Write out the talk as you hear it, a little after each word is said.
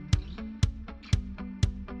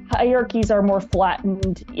Hierarchies are more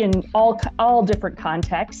flattened in all different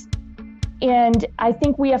contexts. And I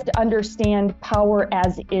think we have to understand power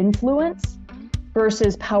as influence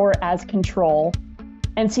versus power as control,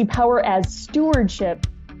 and see power as stewardship.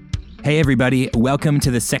 Hey everybody, welcome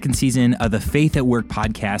to the second season of the Faith at Work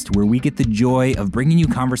podcast, where we get the joy of bringing you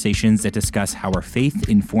conversations that discuss how our faith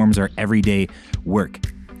informs our everyday work.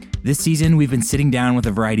 This season, we've been sitting down with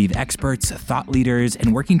a variety of experts, thought leaders,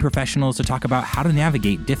 and working professionals to talk about how to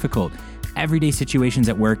navigate difficult, everyday situations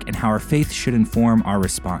at work and how our faith should inform our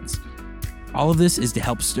response. All of this is to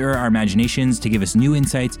help stir our imaginations, to give us new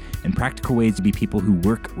insights and practical ways to be people who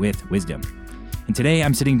work with wisdom. And today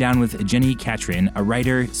I'm sitting down with Jenni Catron, a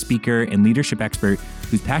writer, speaker, and leadership expert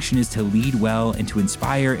whose passion is to lead well and to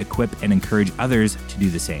inspire, equip, and encourage others to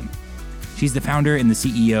do the same. She's the founder and the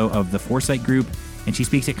CEO of the Foresight Group, and she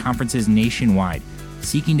speaks at conferences nationwide,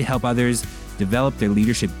 seeking to help others develop their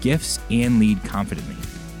leadership gifts and lead confidently.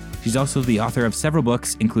 She's also the author of several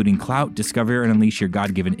books, including Clout, Discover and Unleash Your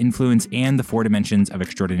God-Given Influence, and The 4 Dimensions of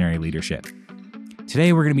Extraordinary Leadership.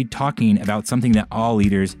 Today, we're going to be talking about something that all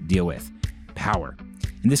leaders deal with: power.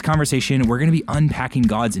 In this conversation, we're going to be unpacking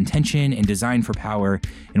God's intention and design for power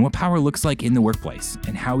and what power looks like in the workplace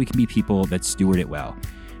and how we can be people that steward it well.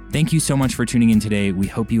 Thank you so much for tuning in today. We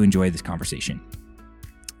hope you enjoy this conversation.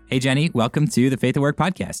 Hey, Jenni, welcome to the Faith at Work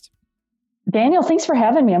podcast. Daniel, thanks for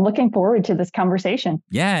having me. I'm looking forward to this conversation.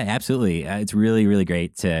 Yeah, absolutely. It's really, really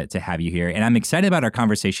great to have you here. And I'm excited about our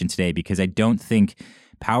conversation today because I don't think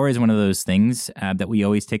power is one of those things that we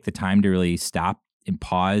always take the time to really stop and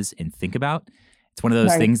pause and think about. It's one of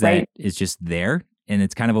those things that is just there and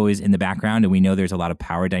it's kind of always in the background. And we know there's a lot of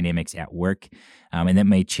power dynamics at work and that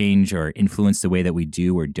may change or influence the way that we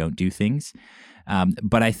do or don't do things.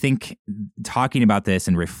 But I think talking about this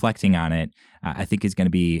and reflecting on it, I think is going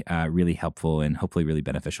to be really helpful and hopefully really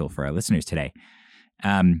beneficial for our listeners today.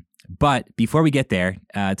 But before we get there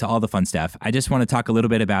to all the fun stuff, I just want to talk a little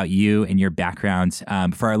bit about you and your background.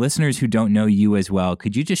 For our listeners who don't know you as well,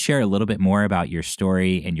 could you just share a little bit more about your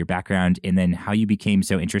story and your background and then how you became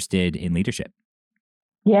so interested in leadership?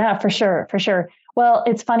 Yeah, for sure. Well,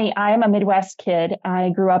 it's funny. I'm a Midwest kid. I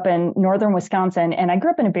grew up in northern Wisconsin, and I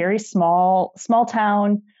grew up in a very small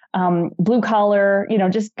town, blue collar,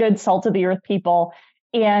 just good salt of the earth people.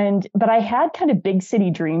 But I had kind of big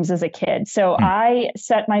city dreams as a kid. So I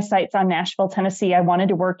set my sights on Nashville, Tennessee. I wanted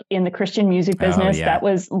to work in the Christian music business. That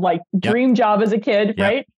was like dream job as a kid,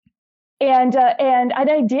 right? And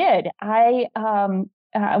I did. I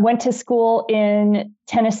went to school in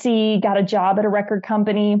Tennessee, got a job at a record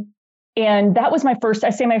company. And that was my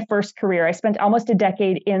first career. I spent almost a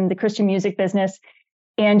decade in the Christian music business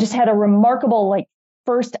and just had a remarkable,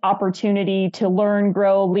 first opportunity to learn,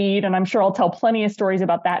 grow, lead. And I'm sure I'll tell plenty of stories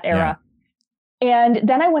about that era. Yeah. And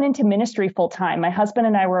then I went into ministry full time. My husband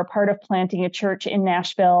and I were a part of planting a church in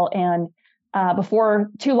Nashville. And before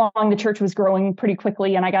too long, the church was growing pretty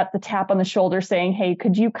quickly. And I got the tap on the shoulder saying, hey,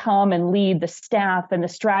 could you come and lead the staff and the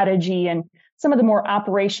strategy and some of the more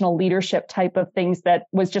operational leadership type of things that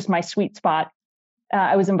was just my sweet spot.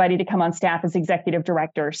 I was invited to come on staff as executive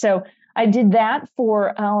director. So I did that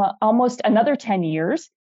for almost another 10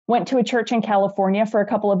 years, went to a church in California for a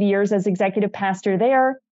couple of years as executive pastor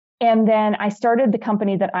there. And then I started the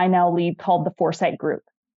company that I now lead called the Foresight Group.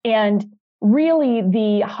 And really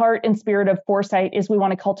the heart and spirit of Foresight is we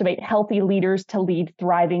want to cultivate healthy leaders to lead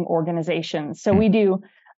thriving organizations. So we do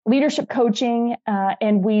leadership coaching,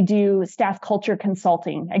 and we do staff culture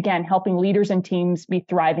consulting, again, helping leaders and teams be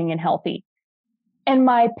thriving and healthy. And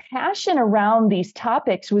my passion around these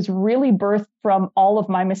topics was really birthed from all of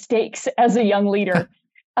my mistakes as a young leader.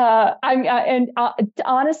 Honest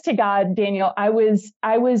to God, Daniel, I was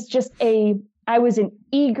an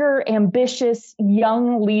eager, ambitious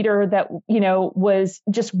young leader that, was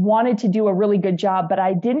just wanted to do a really good job, but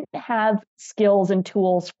I didn't have skills and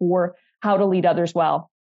tools for how to lead others well.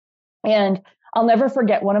 And I'll never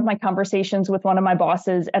forget one of my conversations with one of my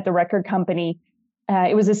bosses at the record company.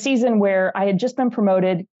 It was a season where I had just been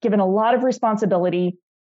promoted, given a lot of responsibility,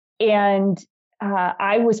 and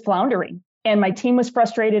I was floundering. And my team was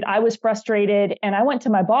frustrated. I was frustrated. And I went to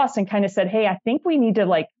my boss and kind of said, hey, I think we need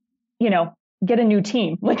to get a new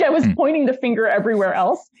team. I was pointing the finger everywhere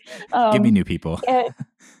else. Give me new people.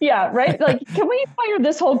 Yeah, right. Can we fire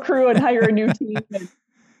this whole crew and hire a new team?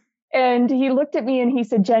 And he looked at me and he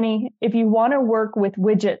said, Jenni, if you want to work with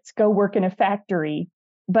widgets, go work in a factory.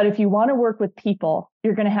 But if you want to work with people,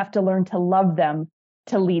 you're going to have to learn to love them,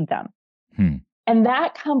 to lead them. And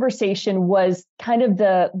that conversation was kind of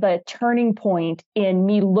the turning point in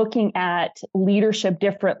me looking at leadership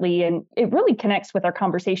differently. And it really connects with our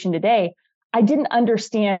conversation today. I didn't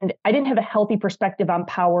understand, I didn't have a healthy perspective on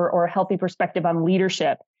power or a healthy perspective on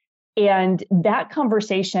leadership. And that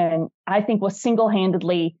conversation, I think, was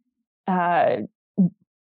single-handedly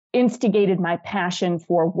instigated my passion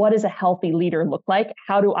for what does a healthy leader look like?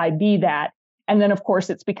 How do I be that? And then, of course,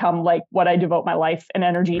 it's become like what I devote my life and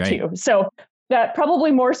energy to. So that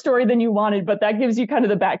probably more story than you wanted, but that gives you kind of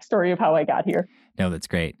the backstory of how I got here. No, that's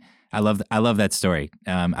great. I love that story.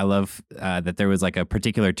 I love that there was like a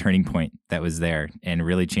particular turning point that was there and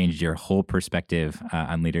really changed your whole perspective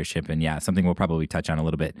on leadership. And yeah, something we'll probably touch on a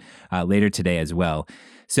little bit later today as well.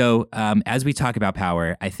 So as we talk about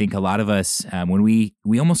power, I think a lot of us, when we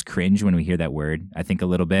almost cringe when we hear that word, I think a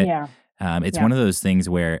little bit. Yeah. It's one of those things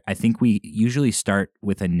where I think we usually start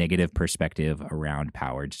with a negative perspective around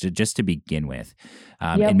power, just to begin with.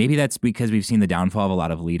 And maybe that's because we've seen the downfall of a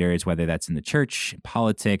lot of leaders, whether that's in the church,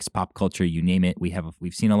 politics, pop culture, you name it.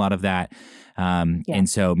 We've seen a lot of that. And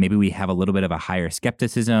so maybe we have a little bit of a higher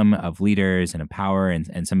skepticism of leaders and of power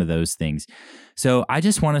and some of those things. So I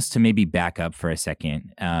just want us to maybe back up for a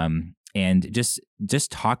second. And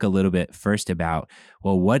just talk a little bit first about,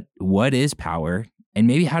 well, what is power? And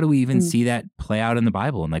maybe how do we even see that play out in the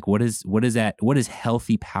Bible? And like, what does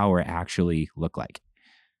healthy power actually look like?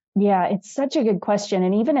 Yeah, it's such a good question.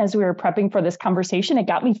 And even as we were prepping for this conversation, it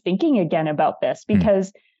got me thinking again about this,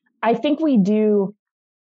 because I think we do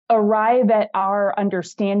arrive at our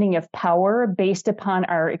understanding of power based upon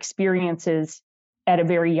our experiences at a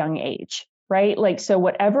very young age, right? Like, so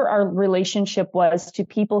whatever our relationship was to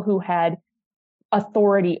people who had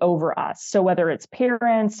authority over us. So whether it's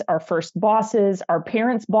parents, our first bosses, our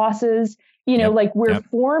parents' bosses, like we're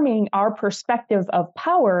forming our perspective of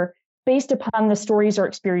power based upon the stories or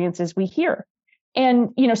experiences we hear. And,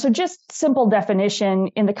 so just simple definition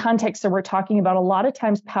in the context that we're talking about, a lot of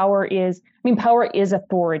times power is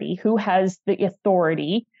authority. Who has the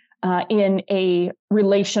authority in a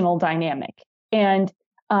relational dynamic? And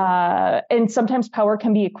sometimes power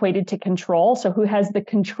can be equated to control. So who has the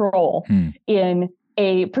control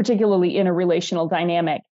particularly in a relational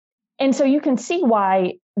dynamic? And so you can see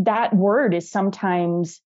why that word is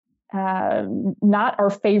sometimes not our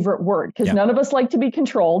favorite word, because none of us like to be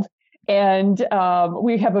controlled. And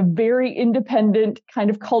we have a very independent kind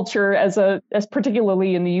of culture as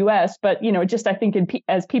particularly in the US. But, I think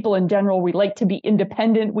as people in general, we like to be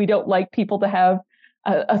independent. We don't like people to have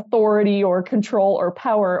authority or control or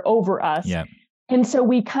power over us. Yeah. And so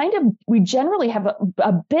we generally have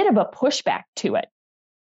a bit of a pushback to it.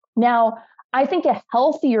 Now, I think a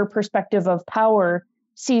healthier perspective of power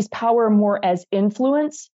sees power more as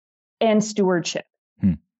influence and stewardship.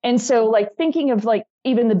 And so like thinking of like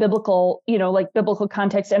even the biblical, biblical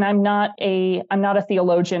context, and I'm not a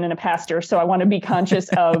theologian and a pastor, so I want to be conscious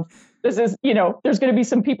of this is, there's going to be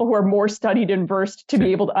some people who are more studied and versed to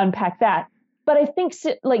be able to unpack that. But I think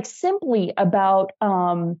like simply about,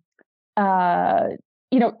 going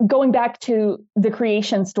back to the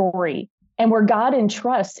creation story and where God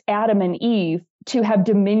entrusts Adam and Eve to have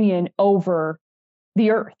dominion over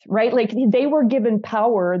the earth, right? Like they were given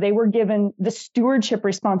power, they were given the stewardship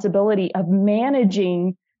responsibility of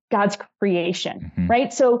managing God's creation,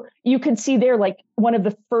 right? So you could see there, like one of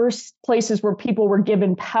the first places where people were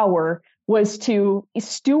given power was to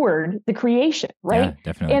steward the creation, right? Yeah,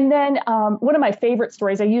 definitely. And then one of my favorite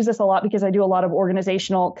stories, I use this a lot because I do a lot of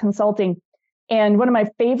organizational consulting. And one of my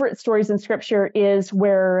favorite stories in scripture is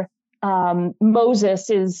where Moses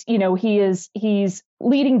is, he's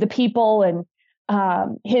leading the people, and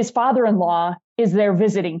his father-in-law is there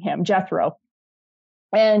visiting him, Jethro.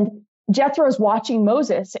 And Jethro is watching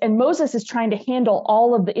Moses, and Moses is trying to handle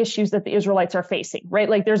all of the issues that the Israelites are facing, right?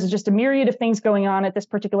 Like there's just a myriad of things going on at this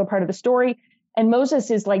particular part of the story. And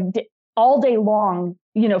Moses is like all day long,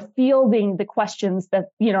 fielding the questions that,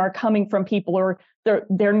 are coming from people, or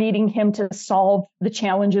they're needing him to solve the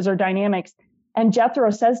challenges or dynamics. And Jethro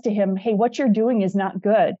says to him, hey, what you're doing is not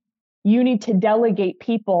good. You need to delegate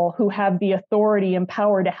people who have the authority and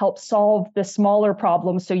power to help solve the smaller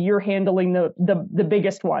problems, so you're handling the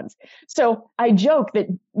biggest ones. So I joke that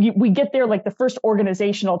we get there like the first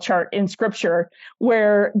organizational chart in scripture,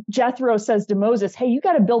 where Jethro says to Moses, hey, you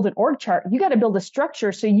got to build an org chart. You got to build a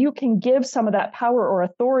structure so you can give some of that power or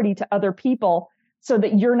authority to other people so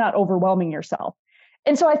that you're not overwhelming yourself.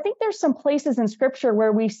 And so I think there's some places in scripture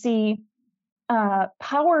where we see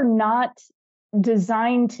power not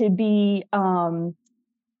designed to be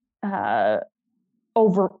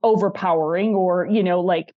overpowering, or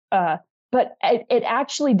but it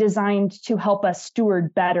actually designed to help us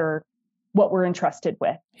steward better what we're entrusted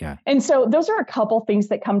with. Yeah. And so those are a couple things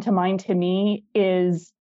that come to mind to me,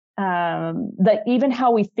 is that even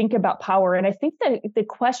how we think about power. And I think that the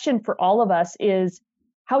question for all of us is,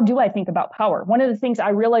 how do I think about power? One of the things I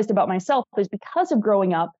realized about myself is because of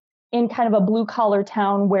growing up in kind of a blue collar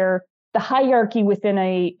town where the hierarchy within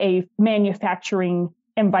a manufacturing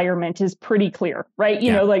environment is pretty clear, right?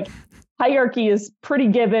 You know, like hierarchy is pretty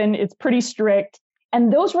given, it's pretty strict.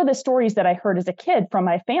 And those were the stories that I heard as a kid from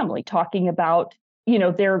my family talking about, you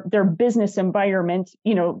know, their business environment,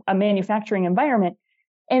 you know, a manufacturing environment.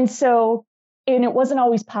 And it wasn't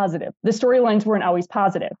always positive. The storylines weren't always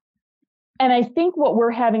positive. And I think what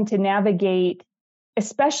we're having to navigate,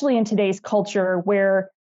 especially in today's culture where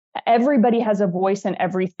everybody has a voice in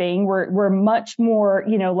everything, we're much more,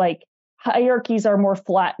 you know, like hierarchies are more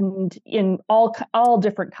flattened in all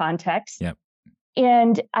different contexts. Yep.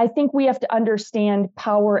 And I think we have to understand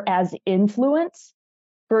power as influence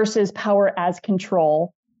versus power as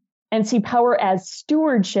control, and see power as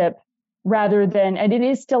stewardship rather than, and it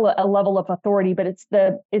is still a level of authority, but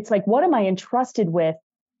it's like, what am I entrusted with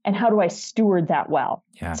and how do I steward that well?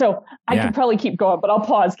 Yeah. So I could probably keep going, but I'll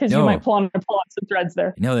pause because you might pull on some threads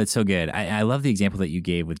there. No, that's so good. I love the example that you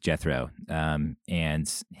gave with Jethro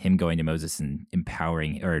and him going to Moses and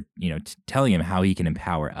empowering, or, you know, telling him how he can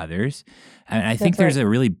empower others. And I think there's a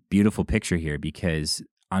really beautiful picture here because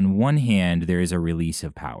on one hand, there is a release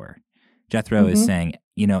of power. Jethro is saying,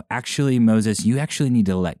 you know, actually, Moses, you actually need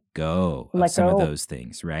to let go of some of those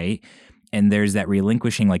things, right? And there's that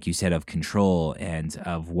relinquishing, like you said, of control and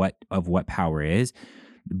of what power is.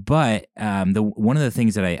 But one of the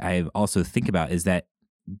things that I also think about is that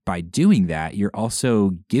by doing that, you're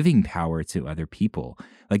also giving power to other people.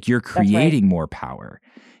 Like you're creating more power.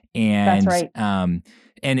 And that's right.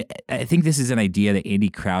 And I think this is an idea that Andy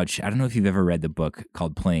Crouch, I don't know if you've ever read the book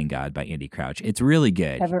called Playing God by Andy Crouch. It's really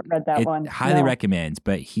good. I haven't read that one. Highly recommend.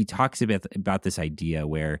 But he talks about this idea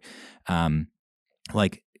where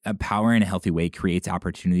like a power in a healthy way creates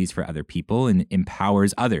opportunities for other people and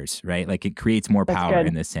empowers others, right? Like it creates more power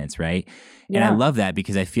in this sense, right? Yeah. And I love that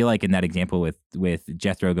because I feel like in that example with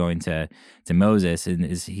Jethro going to Moses, and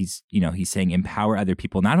he's saying empower other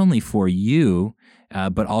people, not only for you,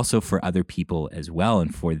 but also for other people as well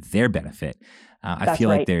and for their benefit. I feel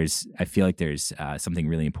like there's something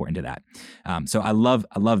really important to that. So I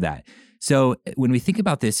love that. So when we think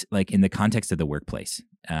about this, like in the context of the workplace,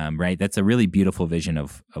 right, that's a really beautiful vision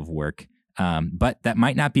of work. But that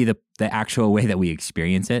might not be the actual way that we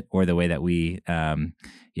experience it or the way that we,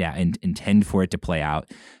 intend for it to play out.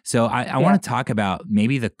 So I want to talk about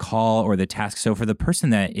maybe the call or the task. So for the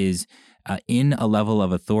person that is in a level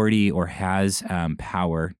of authority or has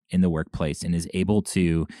power in the workplace and is able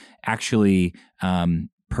to actually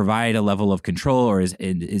provide a level of control or is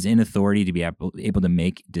in authority to be able to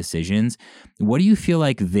make decisions, what do you feel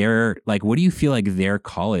like their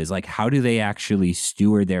call is? Like, how do they actually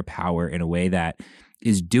steward their power in a way that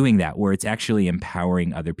is doing that, where it's actually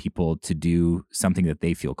empowering other people to do something that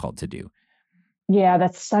they feel called to do? Yeah,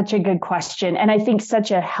 that's such a good question. And I think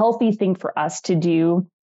such a healthy thing for us to do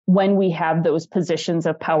when we have those positions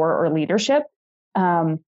of power or leadership.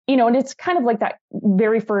 And it's kind of like that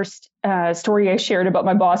very first story I shared about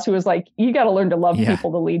my boss who was like, you got to learn to love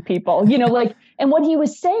people to lead people, and what he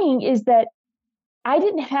was saying is that I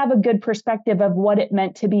didn't have a good perspective of what it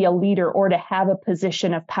meant to be a leader or to have a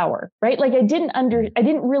position of power, right? Like I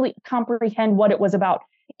didn't really comprehend what it was about.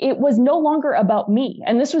 It was no longer about me.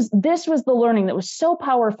 And this was the learning that was so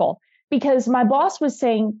powerful because my boss was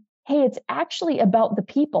saying, hey, it's actually about the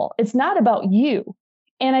people. It's not about you.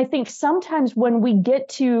 And I think sometimes when we get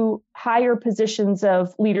to higher positions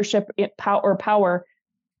of leadership or power,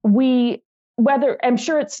 I'm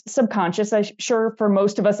sure it's subconscious. I'm sure for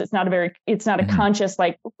most of us, it's not a conscious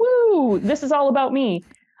like, woo, this is all about me.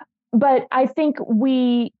 But I think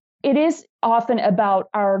it is often about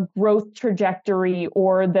our growth trajectory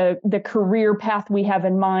or the career path we have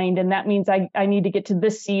in mind. And that means I need to get to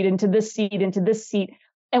this seat, into this seat, into this seat.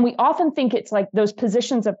 And we often think it's like those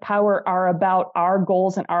positions of power are about our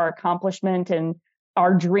goals and our accomplishment and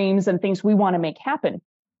our dreams and things we want to make happen.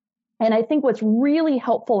 And I think what's really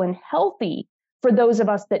helpful and healthy for those of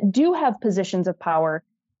us that do have positions of power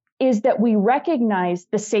is that we recognize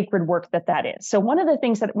the sacred work that is. So one of the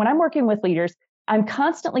things that when I'm working with leaders, I'm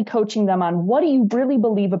constantly coaching them on what do you really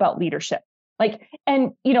believe about leadership? Like,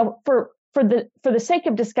 and for the sake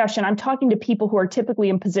of discussion, I'm talking to people who are typically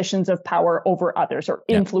in positions of power over others or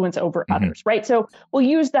influence over others, right? So we'll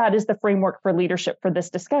use that as the framework for leadership for this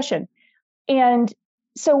discussion. And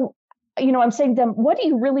so, I'm saying to them, what do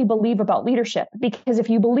you really believe about leadership? Because if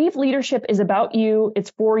you believe leadership is about you,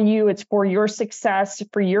 it's for your success,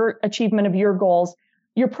 for your achievement of your goals,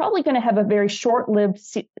 you're probably going to have a very short-lived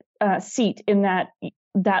seat in that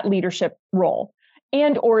that leadership role,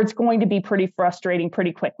 or it's going to be pretty frustrating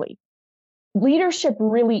pretty quickly. Leadership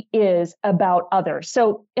really is about others.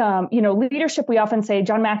 So, leadership, we often say,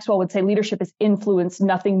 John Maxwell would say, leadership is influence,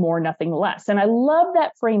 nothing more, nothing less. And I love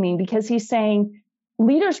that framing because he's saying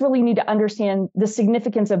leaders really need to understand the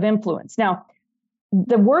significance of influence. Now,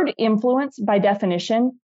 the word influence by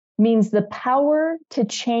definition means the power to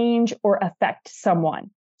change or affect someone.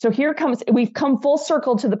 So we've come full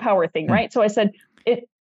circle to the power thing, right? So I said,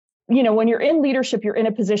 when you're in leadership, you're in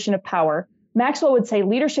a position of power. Maxwell would say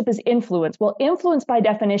leadership is influence. Well, influence by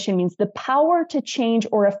definition means the power to change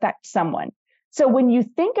or affect someone. So when you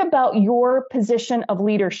think about your position of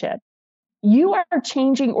leadership, you are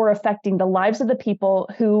changing or affecting the lives of the people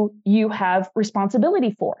who you have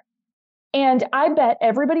responsibility for. And I bet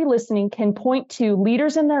everybody listening can point to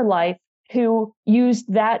leaders in their life who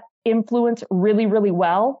used that influence really, really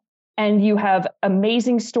well. And you have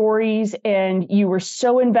amazing stories and you were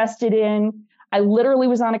so invested in. I literally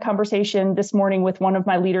was on a conversation this morning with one of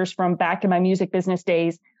my leaders from back in my music business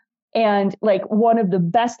days. And one of the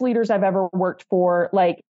best leaders I've ever worked for,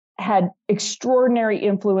 had extraordinary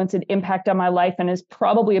influence and impact on my life and is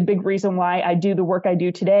probably a big reason why I do the work I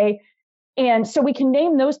do today. And so we can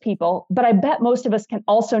name those people, but I bet most of us can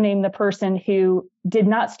also name the person who did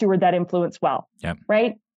not steward that influence well. Yep.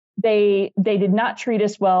 Right? They did not treat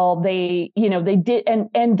us well. They did,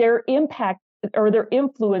 and their impact or their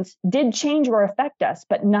influence did change or affect us,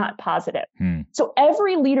 but not positive. So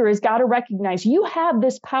every leader has got to recognize you have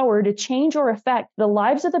this power to change or affect the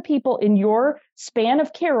lives of the people in your span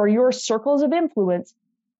of care or your circles of influence.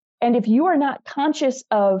 And if you are not conscious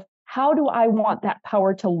of how do I want that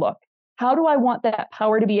power to look? How do I want that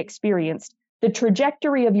power to be experienced? The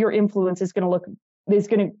trajectory of your influence is going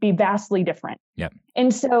to be vastly different. Yep.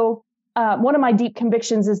 And so one of my deep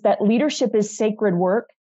convictions is that leadership is sacred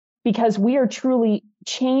work because we are truly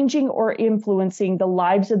changing or influencing the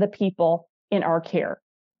lives of the people in our care.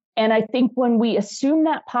 And I think when we assume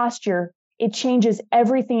that posture, it changes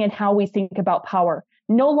everything in how we think about power.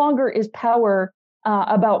 No longer is power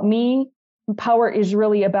about me. Power is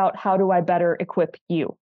really about how do I better equip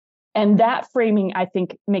you? And that framing, I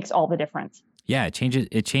think, makes all the difference. Yeah, it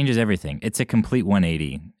changes everything. It's a complete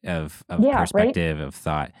 180 of perspective, right? Of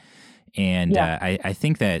thought. And I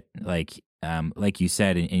think that like you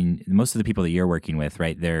said, in most of the people that you're working with,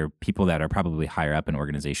 right, they're people that are probably higher up in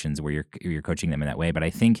organizations where you're coaching them in that way. But I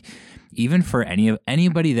think even for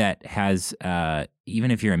anybody that has,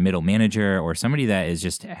 even if you're a middle manager or somebody that is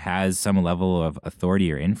just has some level of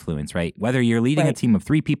authority or influence, right, whether you're leading a team of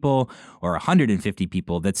 3 people or 150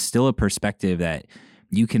 people, that's still a perspective that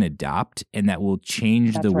you can adopt and that will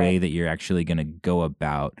change the way that you're actually going to go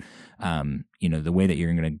about, the way that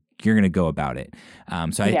you're going to go about it.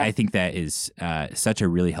 I think that is such a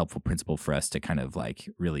really helpful principle for us to kind of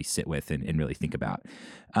really sit with and really think about.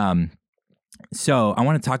 So I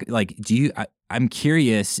want to talk, I'm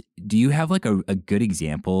curious, do you have a good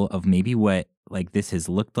example of maybe what this has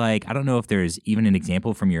looked like? I don't know if there's even an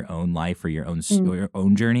example from your own life or your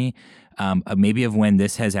own journey, maybe of when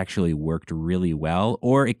this has actually worked really well,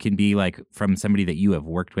 or it can be from somebody that you have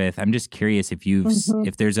worked with. I'm just curious if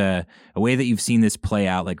if there's a way that you've seen this play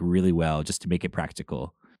out really well, just to make it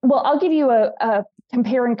practical. Well, I'll give you a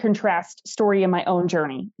compare and contrast story in my own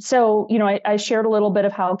journey. So, I shared a little bit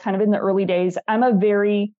of how kind of in the early days, I'm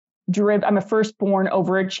a firstborn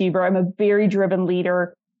overachiever. I'm a very driven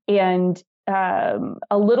leader and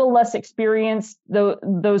a little less experienced, though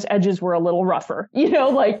those edges were a little rougher,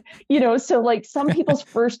 so some people's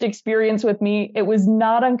first experience with me, it was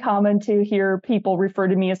not uncommon to hear people refer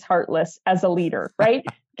to me as heartless as a leader, right?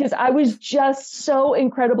 Because I was just so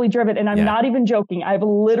incredibly driven. And I'm not even joking. I've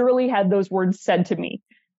literally had those words said to me.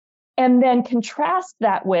 And then contrast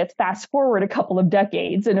that with fast forward a couple of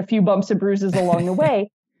decades and a few bumps and bruises along the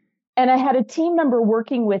way. And I had a team member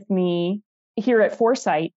working with me here at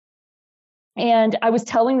Foresight. And I was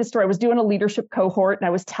telling the story. I was doing a leadership cohort and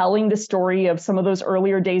I was telling the story of some of those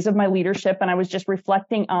earlier days of my leadership. And I was just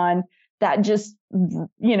reflecting on that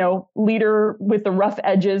leader with the rough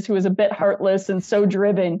edges who was a bit heartless and so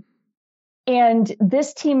driven. And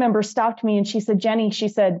this team member stopped me and she said, Jenni,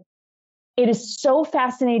 it is so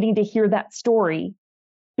fascinating to hear that story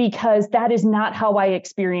because that is not how I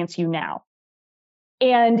experience you now.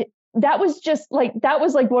 And that was just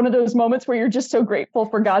one of those moments where you're just so grateful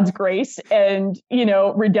for God's grace and,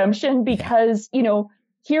 redemption because,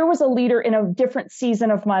 here was a leader in a different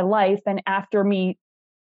season of my life. And after me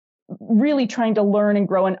really trying to learn and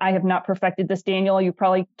grow, and I have not perfected this, Daniel, you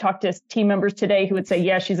probably talked to team members today who would say,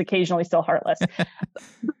 yeah, she's occasionally still heartless.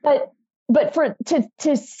 But but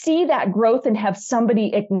to see that growth and have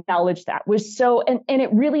somebody acknowledge that was so, and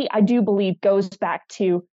it really, I do believe, goes back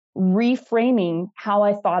to reframing how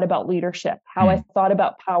I thought about leadership, how I thought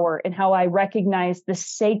about power, and how I recognized the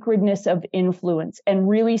sacredness of influence and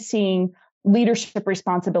really seeing leadership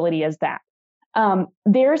responsibility as that.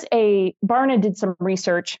 Barna did some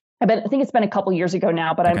research. I think it's been a couple years ago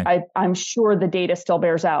now, but okay. I'm sure the data still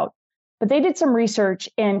bears out. But they did some research,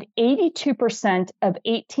 and 82% of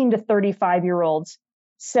 18 to 35-year-olds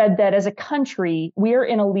said that as a country, we are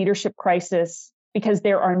in a leadership crisis because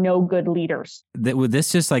there are no good leaders.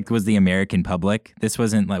 This just was the American public? This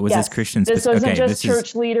wasn't was this Christian? This wasn't just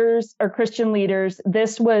church leaders or Christian leaders.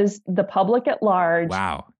 This was the public at large.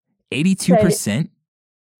 Wow. 82%?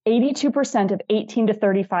 82% of 18 to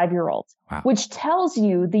 35-year-olds, wow. Which tells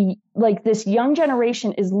you this young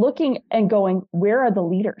generation is looking and going, where are the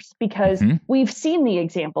leaders? Because we've seen the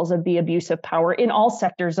examples of the abuse of power in all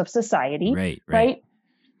sectors of society, right?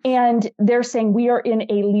 And they're saying we are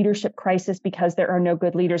in a leadership crisis because there are no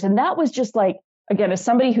good leaders. And that was just again, as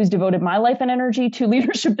somebody who's devoted my life and energy to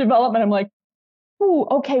leadership development, I'm like, ooh,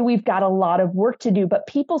 okay, we've got a lot of work to do, but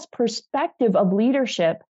people's perspective of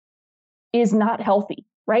leadership is not healthy.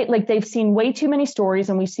 Right? They've seen way too many stories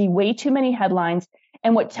and we see way too many headlines.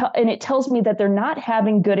 And it tells me that they're not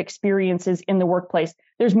having good experiences in the workplace.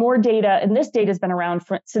 There's more data, and this data has been around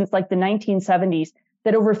since the 1970s,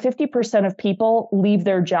 that over 50% of people leave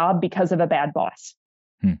their job because of a bad boss.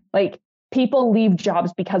 People leave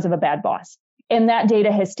jobs because of a bad boss. And that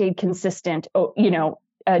data has stayed consistent,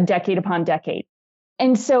 decade upon decade.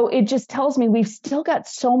 And so it just tells me we've still got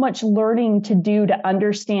so much learning to do to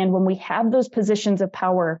understand when we have those positions of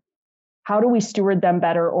power, how do we steward them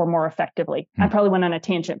better or more effectively? I probably went on a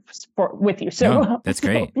tangent with you. So no, that's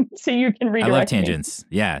great. So you can redirect. I love tangents.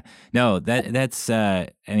 Me. Yeah. No, that makes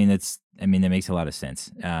a lot of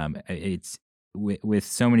sense. It's with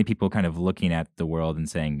so many people kind of looking at the world and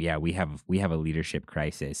saying, yeah, we have a leadership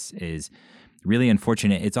crisis is really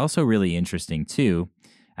unfortunate. It's also really interesting too.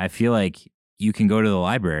 I feel like you can go to the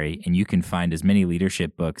library and you can find as many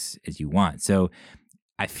leadership books as you want. So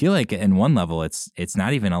I feel like in one level, it's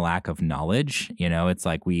not even a lack of knowledge. It's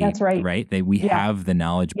that's right. Right? We have the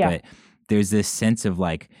knowledge, but there's this sense of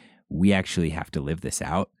we actually have to live this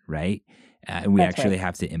out, right? And we actually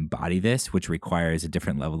have to embody this, which requires a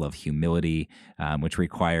different level of humility, which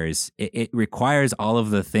requires, it requires all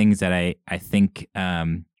of the things that I think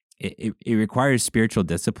it requires spiritual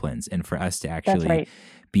disciplines, and for us to actually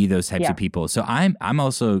be those types of people. So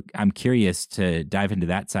I'm curious to dive into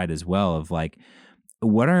that side as well of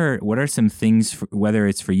what are some things, whether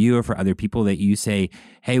it's for you or for other people, that you say,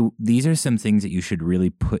 hey, these are some things that you should really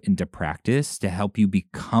put into practice to help you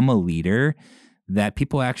become a leader that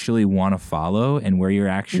people actually want to follow, and where you're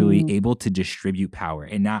actually able to distribute power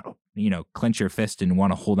and not, clench your fist and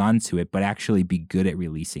want to hold on to it, but actually be good at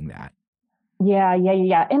releasing that. Yeah.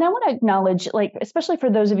 And I want to acknowledge, especially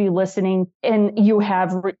for those of you listening and you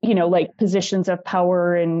have, positions of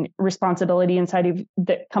power and responsibility inside of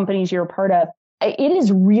the companies you're a part of. It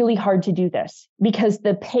is really hard to do this because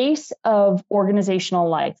the pace of organizational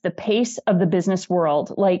life, the pace of the business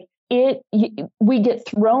world, we get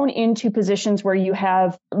thrown into positions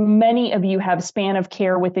where many of you have span of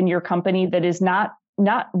care within your company that is not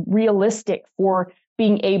realistic for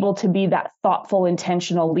being able to be that thoughtful,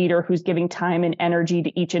 intentional leader who's giving time and energy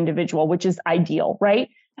to each individual, which is ideal, right?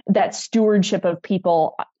 That stewardship of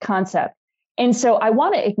people concept. And so I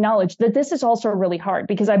want to acknowledge that this is also really hard,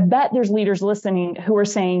 because I bet there's leaders listening who are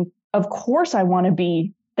saying, of course, I want to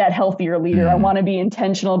be that healthier leader. I want to be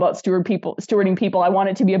intentional about stewarding people. I want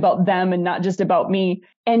it to be about them and not just about me.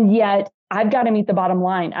 And yet I've got to meet the bottom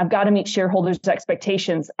line. I've got to meet shareholders'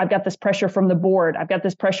 expectations. I've got this pressure from the board. I've got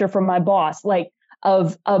this pressure from my boss,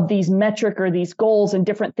 of these metric or these goals and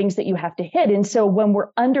different things that you have to hit. And so when we're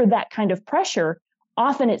under that kind of pressure,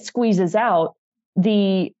 often it squeezes out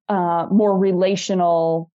the more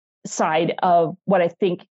relational side of what I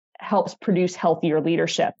think helps produce healthier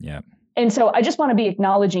leadership. Yeah. And so I just want to be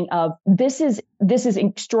acknowledging of this is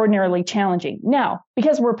extraordinarily challenging. Now,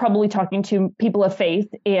 because we're probably talking to people of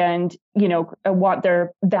faith and, want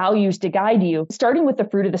their values to guide you, starting with the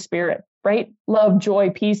fruit of the Spirit, right? Love, joy,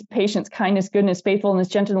 peace, patience, kindness, goodness, faithfulness,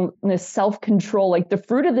 gentleness, self-control. The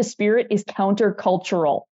fruit of the Spirit is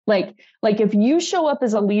countercultural. If you show up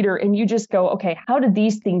as a leader and you just go, okay, how do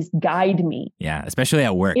these things guide me? Yeah, especially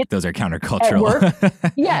at work, those are countercultural. At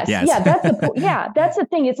work? Yes. Yeah, that's the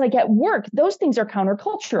thing. It's at work, those things are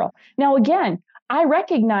countercultural. Now, again, I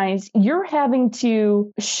recognize you're having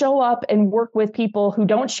to show up and work with people who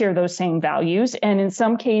don't share those same values. And in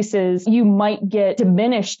some cases, you might get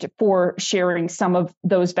diminished for sharing some of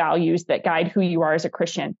those values that guide who you are as a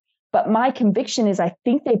Christian. But my conviction is I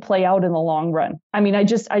think they play out in the long run. I mean, I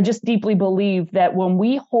just deeply believe that when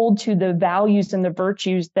we hold to the values and the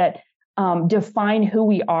virtues that define who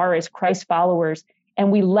we are as Christ followers, and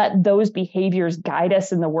we let those behaviors guide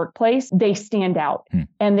us in the workplace, they stand out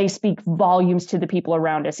and they speak volumes to the people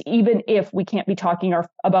around us. Even if we can't be talking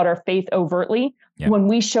about our faith overtly, when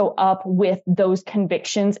we show up with those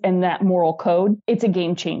convictions and that moral code, it's a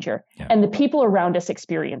game changer. And the people around us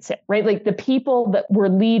experience it, right? Like the people that we're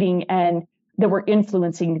leading and that we're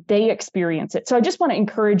influencing, they experience it. So I just want to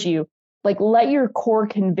encourage you, like, let your core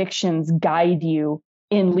convictions guide you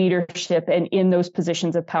in leadership and in those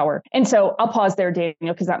positions of power. And so I'll pause there, Daniel,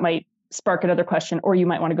 because that might spark another question, or you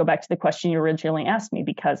might want to go back to the question you originally asked me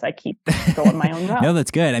because I keep going my own route. No,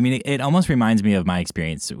 that's good. I mean, it almost reminds me of my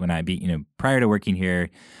experience when prior to working here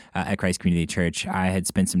at Christ Community Church, I had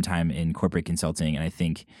spent some time in corporate consulting. And I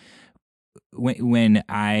think when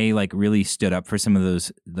I like really stood up for some of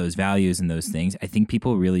those values and those things, I think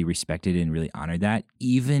people really respected and really honored that,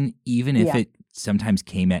 even if it sometimes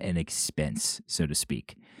came at an expense, so to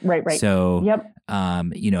speak. Right. So,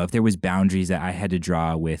 if there was boundaries that I had to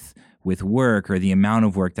draw with work, or the amount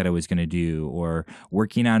of work that I was going to do, or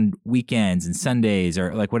working on weekends and Sundays,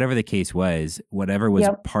 or like whatever the case was, whatever was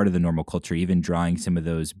part of the normal culture, even drawing some of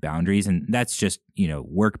those boundaries. And that's just,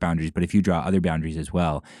 work boundaries. But if you draw other boundaries as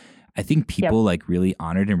well, I think people like really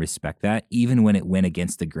honored and respect that, even when it went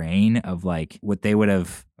against the grain of like what they would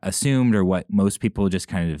have assumed, or what most people just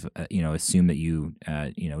kind of, assume that you,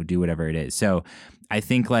 do whatever it is. So I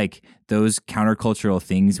think like those countercultural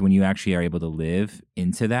things, when you actually are able to live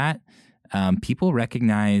into that, people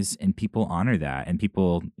recognize and people honor that, and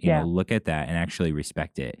people, look at that and actually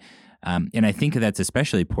respect it. And I think that's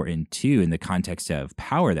especially important too, in the context of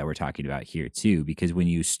power that we're talking about here too, because when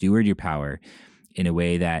you steward your power in a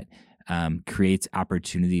way that creates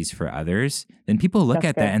opportunities for others, then people look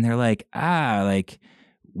at that and they're like,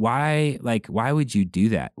 why would you do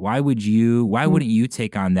that? Why wouldn't you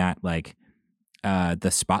take on that, like, the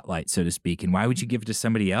spotlight, so to speak? And why would you give it to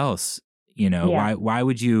somebody else? Why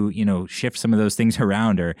would you, shift some of those things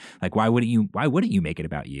around, or like, why wouldn't you make it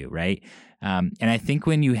about you? Right. And I think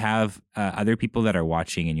when you have other people that are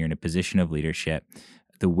watching and you're in a position of leadership,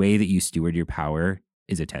 the way that you steward your power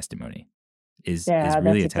is a testimony. Is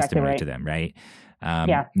really a testimony to them, right?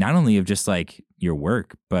 Not only of just like your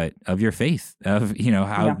work, but of your faith, of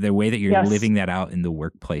how the way that you're living that out in the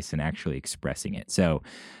workplace and actually expressing it. So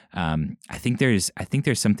I think there's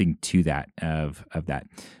something to that of that.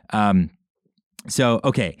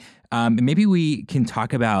 Maybe we can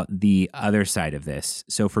talk about the other side of this.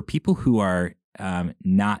 So for people who are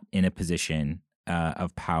not in a position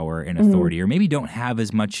of power and authority, or maybe don't have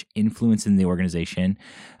as much influence in the organization.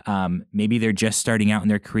 Maybe they're just starting out in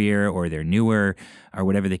their career, or they're newer, or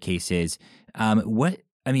whatever the case is.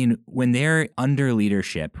 When they're under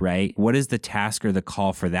leadership, right? What is the task or the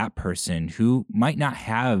call for that person who might not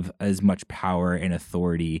have as much power and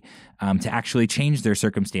authority to actually change their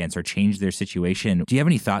circumstance or change their situation? Do you have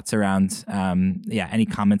any thoughts around, any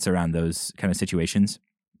comments around those kind of situations?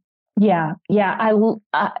 Yeah.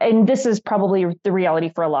 And this is probably the reality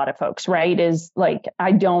for a lot of folks, right? Is like,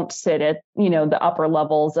 I don't sit at, the upper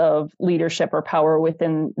levels of leadership or power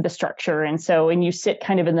within the structure. And you sit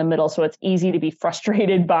kind of in the middle. So it's easy to be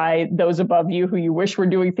frustrated by those above you who you wish were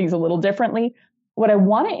doing things a little differently. What I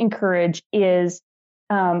want to encourage is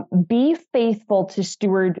be faithful to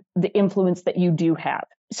steward the influence that you do have.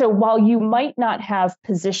 So while you might not have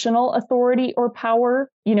positional authority or power,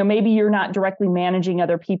 maybe you're not directly managing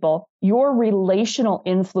other people, your relational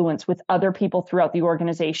influence with other people throughout the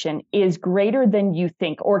organization is greater than you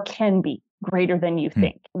think, or can be greater than you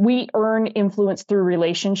think. We earn influence through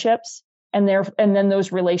relationships, and then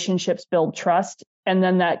those relationships build trust, and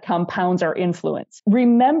then that compounds our influence.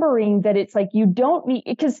 Remembering that it's like you don't need,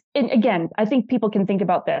 because, and again, I think people can think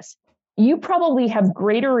about this. You probably have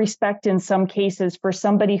greater respect in some cases for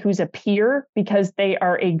somebody who's a peer because they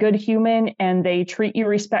are a good human and they treat you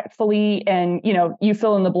respectfully, and, you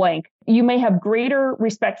fill in the blank. You may have greater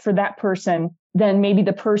respect for that person than maybe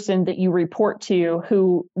the person that you report to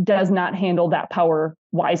who does not handle that power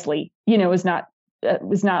wisely, is not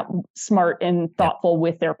smart and thoughtful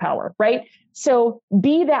with their power, right? So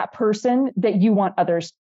be that person that you want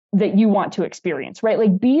to experience, right?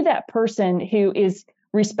 Like, be that person who is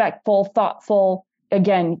respectful, thoughtful.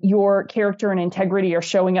 Again, your character and integrity are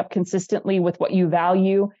showing up consistently with what you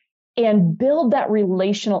value. and build that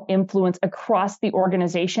relational influence across the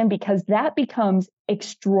organization, because that becomes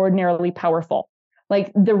extraordinarily powerful.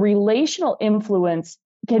 Like the relational influence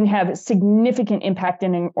can have significant impact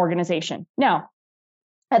in an organization. Now,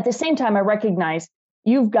 at the same time, I recognize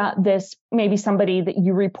you've got this, maybe somebody that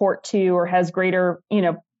you report to or has greater,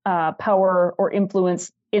 power or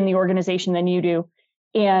influence in the organization than you do.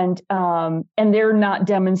 And they're not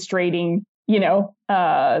demonstrating, they're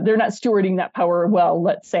not stewarding that power well,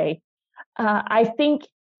 let's say. I think,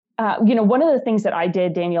 one of the things that I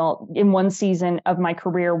did, Daniel, in one season of my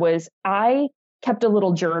career was I kept a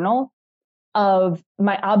little journal of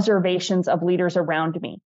my observations of leaders around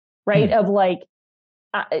me, right? Of like,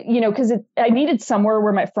 because I needed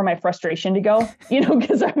somewhere for my frustration to go,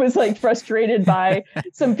 because I was like frustrated by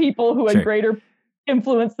some people who had greater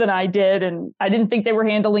influence than I did, and I didn't think they were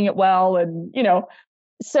handling it well. And,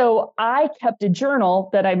 so I kept a journal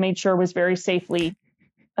that I made sure was very safely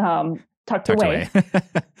tucked away.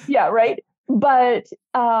 Yeah, right. But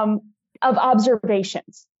of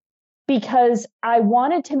observations, because I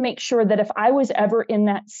wanted to make sure that if I was ever in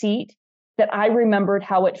that seat, that I remembered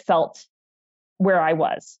how it felt where I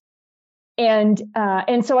was. And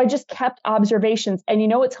so I just kept observations. And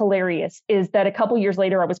what's hilarious is that a couple years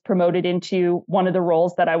later, I was promoted into one of the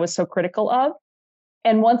roles that I was so critical of.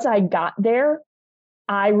 And once I got there,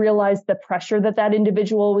 I realized the pressure that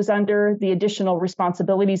individual was under, the additional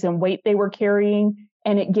responsibilities and weight they were carrying.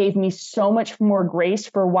 And it gave me so much more grace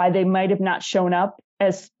for why they might have not shown up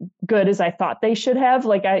as good as I thought they should have.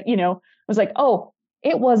 Like I was like, oh,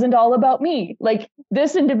 it wasn't all about me. Like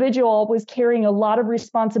this individual was carrying a lot of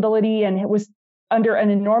responsibility and it was under an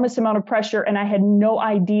enormous amount of pressure. And I had no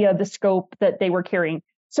idea the scope that they were carrying.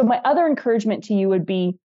 So my other encouragement to you would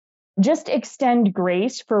be just extend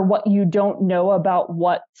grace for what you don't know about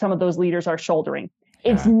what some of those leaders are shouldering.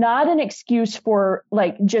 Yeah. It's not an excuse for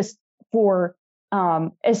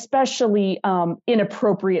especially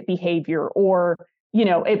inappropriate behavior or,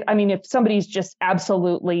 if somebody's just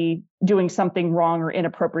absolutely doing something wrong or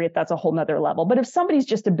inappropriate, that's a whole nother level. But if somebody's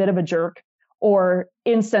just a bit of a jerk or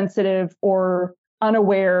insensitive or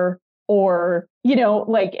unaware or,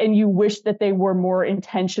 and you wish that they were more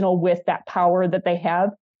intentional with that power that they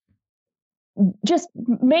have, just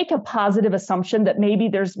make a positive assumption that maybe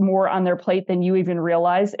there's more on their plate than you even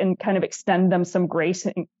realize and kind of extend them some grace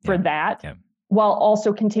for that, while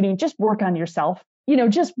also continuing, just work on yourself,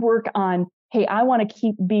 just work on, hey, I want to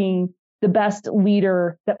keep being the best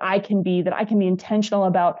leader that I can be intentional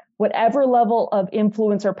about whatever level of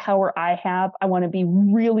influence or power I have. I want to be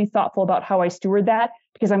really thoughtful about how I steward that,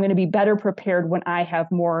 because I'm going to be better prepared when I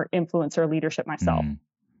have more influence or leadership myself.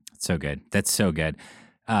 So good. That's so good.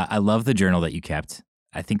 I love the journal that you kept.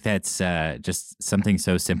 I think that's just something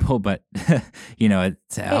so simple, but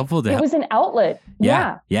it's helpful It was an outlet.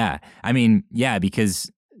 Yeah.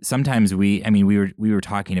 Because sometimes we were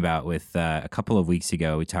talking about with a couple of weeks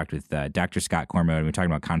ago, we talked with Dr. Scott Cormo, and we were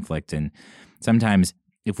talking about conflict. And sometimes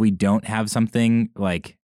if we don't have something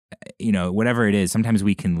like, whatever it is, sometimes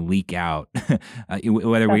we can leak out,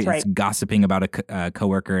 whether it's gossiping about a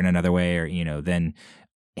coworker in another way or, then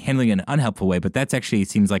handling it in an unhelpful way. But that's actually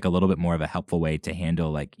seems like a little bit more of a helpful way to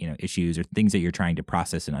handle issues or things that you're trying to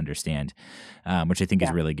process and understand, which I think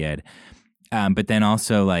is really good. But then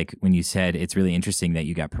also, like when you said, it's really interesting that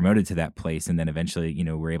you got promoted to that place, and then eventually,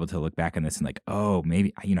 we're able to look back on this and like, oh,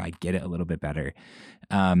 maybe, I get it a little bit better.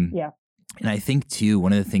 And I think too,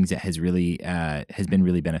 one of the things that has really has been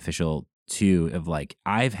really beneficial too, of like,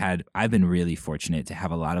 I've been really fortunate to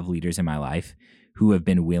have a lot of leaders in my life who have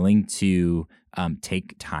been willing to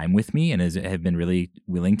take time with me and have been really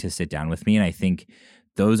willing to sit down with me. And I think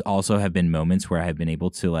those also have been moments where I've been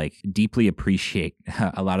able to like deeply appreciate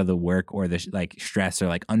a lot of the work or the like stress, or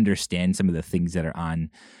like understand some of the things that are on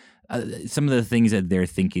some of the things that they're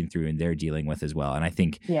thinking through and they're dealing with as well. And I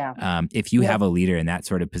think if you have a leader in that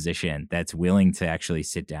sort of position that's willing to actually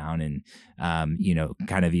sit down and,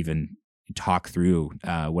 kind of even talk through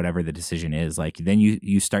whatever the decision is, like then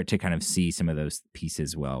you start to kind of see some of those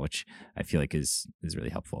pieces well, which I feel like is really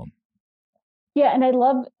helpful. Yeah. And I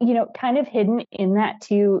love, kind of hidden in that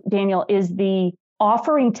too, Daniel, is the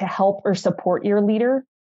offering to help or support your leader,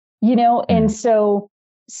 and so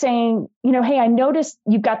saying, hey, I noticed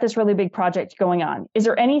you've got this really big project going on. Is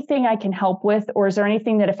there anything I can help with? Or is there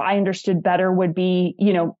anything that if I understood better would be,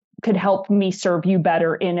 could help me serve you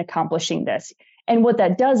better in accomplishing this? And what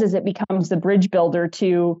that does is it becomes the bridge builder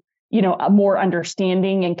to, a more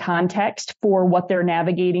understanding and context for what they're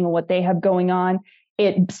navigating and what they have going on.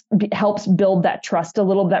 It helps build that trust a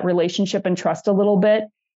little, that relationship and trust a little bit.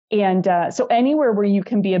 And so anywhere where you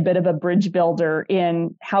can be a bit of a bridge builder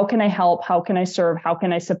in how can I help, how can I serve, how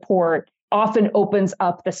can I support, often opens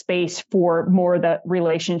up the space for more of the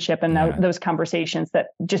relationship and those conversations that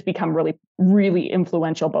just become really, really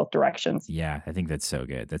influential both directions. Yeah, I think that's so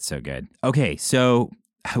good. That's so good. Okay, so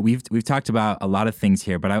we've talked about a lot of things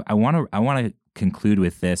here, but I want to conclude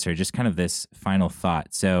with this, or just kind of this final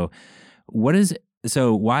thought. So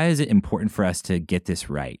why is it important for us to get this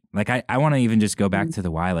right? Like I want to even just go back to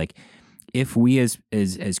the why. Like if we as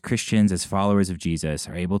Christians, as followers of Jesus,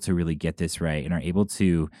 are able to really get this right and are able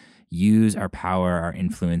to use our power, our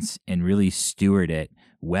influence, and really steward it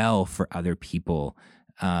well for other people,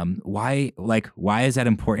 why is that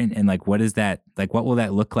important? And like, what is that, like, what will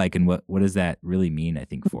that look like? And what does that really mean, I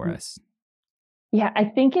think, for us? Yeah, I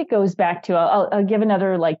think it goes back to, I'll give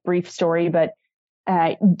another like brief story, but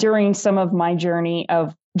during some of my journey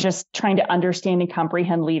of just trying to understand and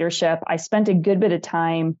comprehend leadership, I spent a good bit of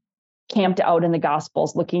time camped out in the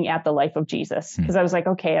Gospels looking at the life of Jesus. Because I was like,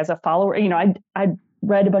 okay, as a follower, I'd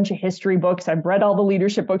read a bunch of history books. I've read all the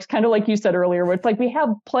leadership books, kind of like you said earlier, where it's like we have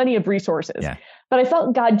plenty of resources. Yeah. But I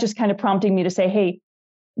felt God just kind of prompting me to say, hey,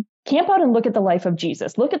 camp out and look at the life of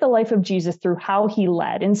Jesus. Look at the life of Jesus through how he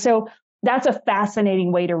led. And so that's a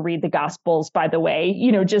fascinating way to read the Gospels, by the way,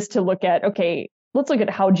 just to look at, okay, let's look at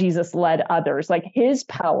how Jesus led others, like his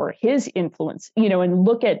power, his influence, and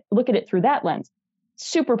look at it through that lens.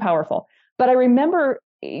 Super powerful. But I remember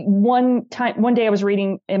one day I was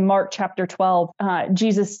reading in Mark chapter 12,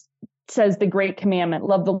 Jesus says the great commandment,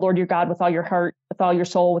 love the Lord your God with all your heart, with all your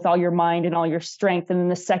soul, with all your mind and all your strength. And then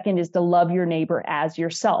the second is to love your neighbor as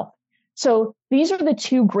yourself. So these are the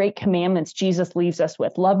two great commandments Jesus leaves us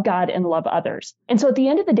with, love God and love others. And so at the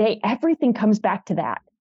end of the day, everything comes back to that.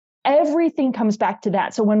 Everything comes back to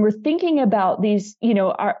that. So when we're thinking about these,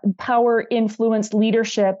 our power, influence,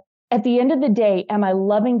 leadership, at the end of the day, am I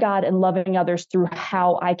loving God and loving others through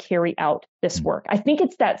how I carry out this work? I think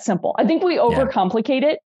it's that simple. I think we overcomplicate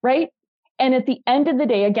it, right? And at the end of the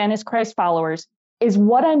day, again, as Christ followers, is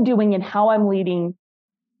what I'm doing and how I'm leading,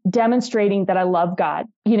 demonstrating that I love God.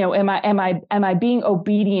 Am I being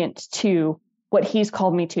obedient to what he's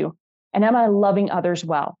called me to? And am I loving others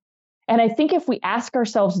well? And I think if we ask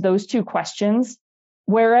ourselves those two questions,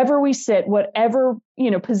 wherever we sit, whatever,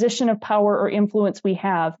 position of power or influence we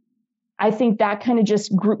have, I think that kind of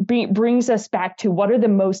just brings us back to what are the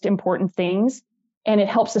most important things. And it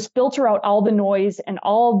helps us filter out all the noise and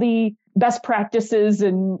all the best practices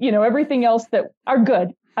and, everything else that are good.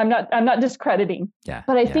 I'm not discrediting,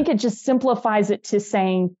 but I think it just simplifies it to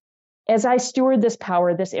saying, as I steward this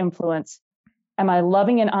power, this influence, am I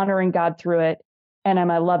loving and honoring God through it? And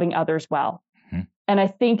am I loving others well? Mm-hmm. And I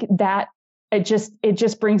think that it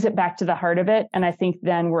just brings it back to the heart of it. And I think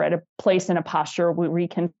then we're at a place and a posture where we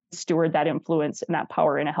can steward that influence and that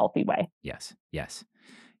power in a healthy way. Yes.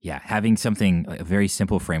 Yeah. Having something, a very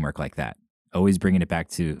simple framework like that, always bringing it back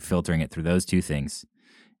to filtering it through those two things.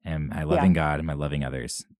 Am I loving God? Am I loving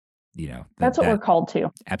others? That's what we're called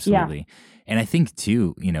to. Absolutely. Yeah. And I think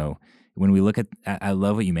too, when we look at, I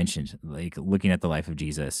love what you mentioned, like looking at the life of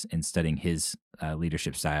Jesus and studying his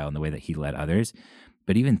leadership style and the way that he led others,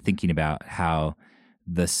 but even thinking about how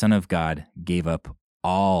the Son of God gave up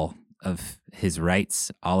all of his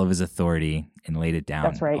rights, all of his authority, and laid it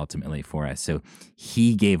down ultimately for us. So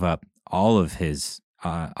he gave up all of his,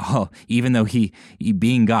 even though he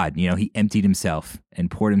being God, he emptied himself and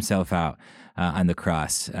poured himself out on the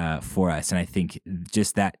cross for us. And I think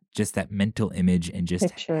just that mental image and just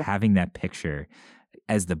having that picture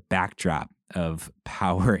as the backdrop of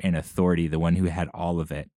power and authority, the one who had all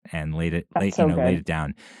of it and laid it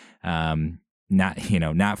down.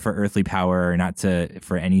 Not for earthly power or not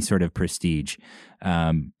for any sort of prestige,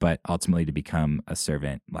 but ultimately to become a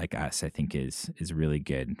servant like us, I think is really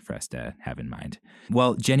good for us to have in mind.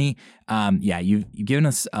 Well, Jenni, you've given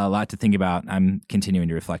us a lot to think about. I'm continuing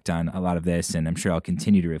to reflect on a lot of this, and I'm sure I'll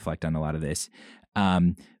continue to reflect on a lot of this.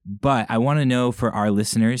 But I want to know, for our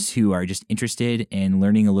listeners who are just interested in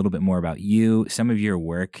learning a little bit more about you, some of your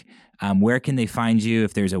work, where can they find you?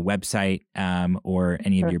 If there's a website or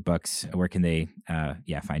any of your books, where can they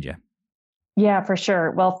find you? Yeah, for sure.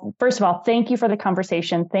 Well, first of all, thank you for the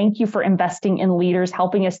conversation. Thank you for investing in leaders,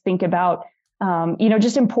 helping us think about,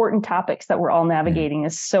 just important topics that we're all navigating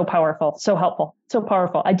is so powerful, so helpful, so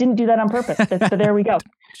powerful. I didn't do that on purpose, but there we go.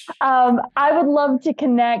 I would love to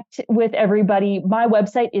connect with everybody. My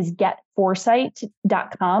website is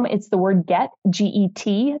getforesight.com. It's the word get,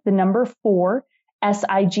 G-E-T, the number 4,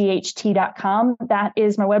 SIGHT.com. That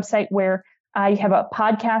is my website where I have a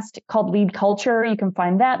podcast called Lead Culture. You can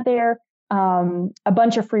find that there. a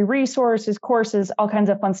bunch of free resources, courses, all kinds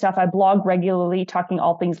of fun stuff. I blog regularly talking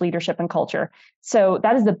all things leadership and culture. So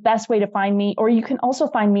that is the best way to find me. Or you can also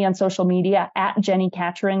find me on social media at Jenni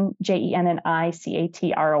Catron,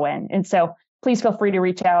 JenniCatron. And so please feel free to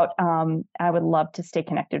reach out. I would love to stay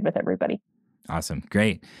connected with everybody. Awesome.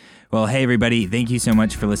 Great. Well, hey, everybody. Thank you so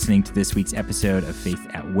much for listening to this week's episode of Faith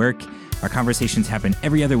at Work. Our conversations happen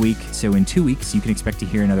every other week. So in 2 weeks, you can expect to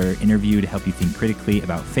hear another interview to help you think critically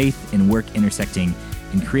about faith and work intersecting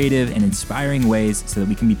in creative and inspiring ways so that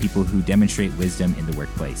we can be people who demonstrate wisdom in the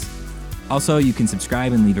workplace. Also, you can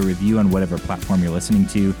subscribe and leave a review on whatever platform you're listening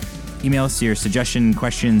to. Email us your suggestion,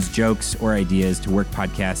 questions, jokes, or ideas to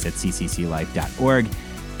workpodcast@ccclife.org.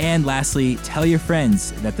 And lastly, tell your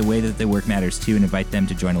friends that the way that they work matters too and invite them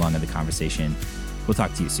to join along in the conversation. We'll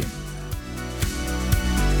talk to you soon.